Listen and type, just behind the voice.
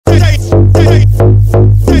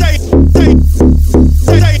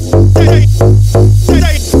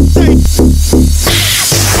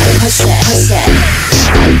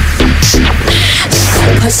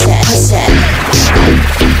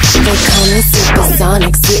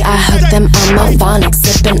supersonic. See, I hook them on my phonics,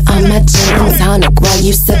 sippin' on my gin and tonic while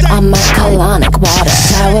you sip on my colonic water.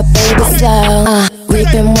 Shower, baby, slow.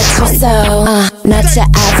 Reapin' what you sow. Not your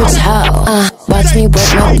average hoe. Watch me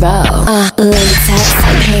work my row. Latex,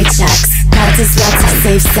 paychecks. Practice lots of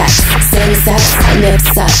safe sex. Same sex, nip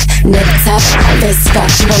suck, nip tuck, fist fuck.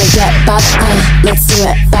 You wanna get bucked? Let's do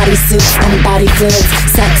it. Bodysuits and body fluids.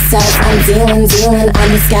 Sex sells, I'm dealin, I'm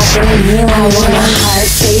the scab and healin. I want a hard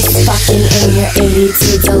face fucking in your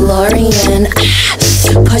 82 DeLorean.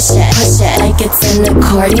 Push it like it's an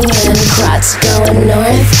accordion. Crotch going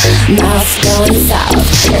north, mouth going south.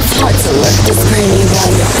 It's hard to look this pretty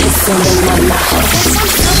while you're pissing in my mouth.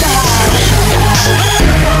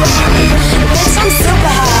 Bitch, I'm super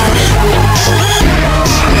hot.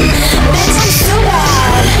 Bitch, I'm super hot. Bitch, I'm super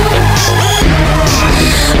hot.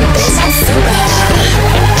 Bitch, I'm super hot.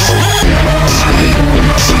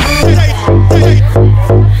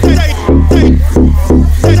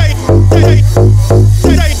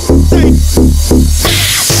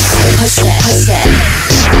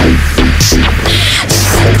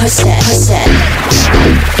 Push it.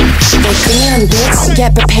 Damn, bitch,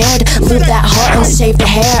 get prepared. Lube that hole and shave the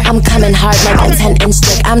hair. I'm coming hard like a 10-inch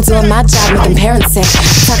dick. I'm doing my job, making parents sick.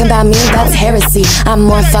 Talking about me, that's heresy. I'm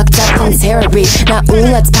more fucked up than Tara Reid. Now, ooh,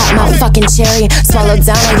 let's pop my fucking cherry. Swallow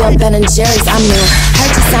down all your Ben and Jerry's. I'm new.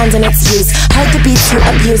 Heard your sound and its use. Hard to be too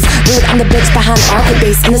abused. Rude, I'm the bitch behind all the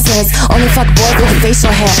bass in the stairs. Only fuck boys with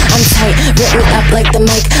facial hair. I'm tight, written up like the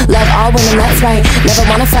mic. Love all women, that's right. Never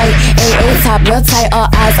wanna fight. AA top, real tight. All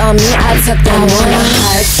eyes on me, I took them. I want a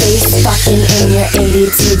hard face fucking in your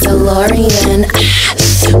 82 DeLorean.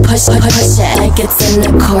 Push it like it's an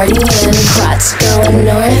accordion. Crotch going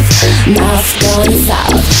north, mouth going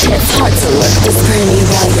south. It's hard to look this pretty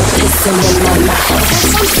while you're pissing in my mouth.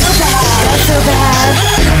 Bitch, I'm so bad, go so bad,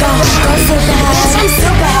 go so bad. Bitch, I'm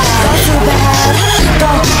so bad, go so bad, go so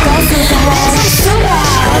bad. Bitch, I'm so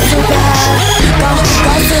bad, go so bad, go so bad.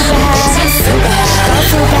 Bitch, I'm so bad, go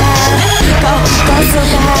so bad, go so bad. Bitch, I'm so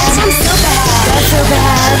bad, go so bad, go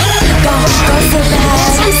so bad. Bitch, I'm so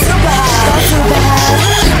bad, go so bad, go so bad.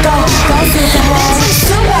 Bitch, I'm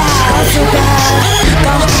so bad, go so bad, go so bad.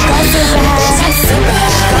 Bitch, I'm so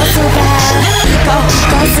bad, go so bad, go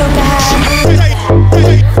so bad.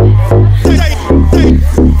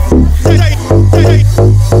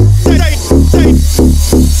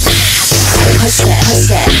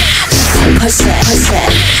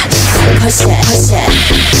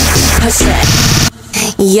 Push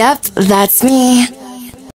it. Yep, that's me.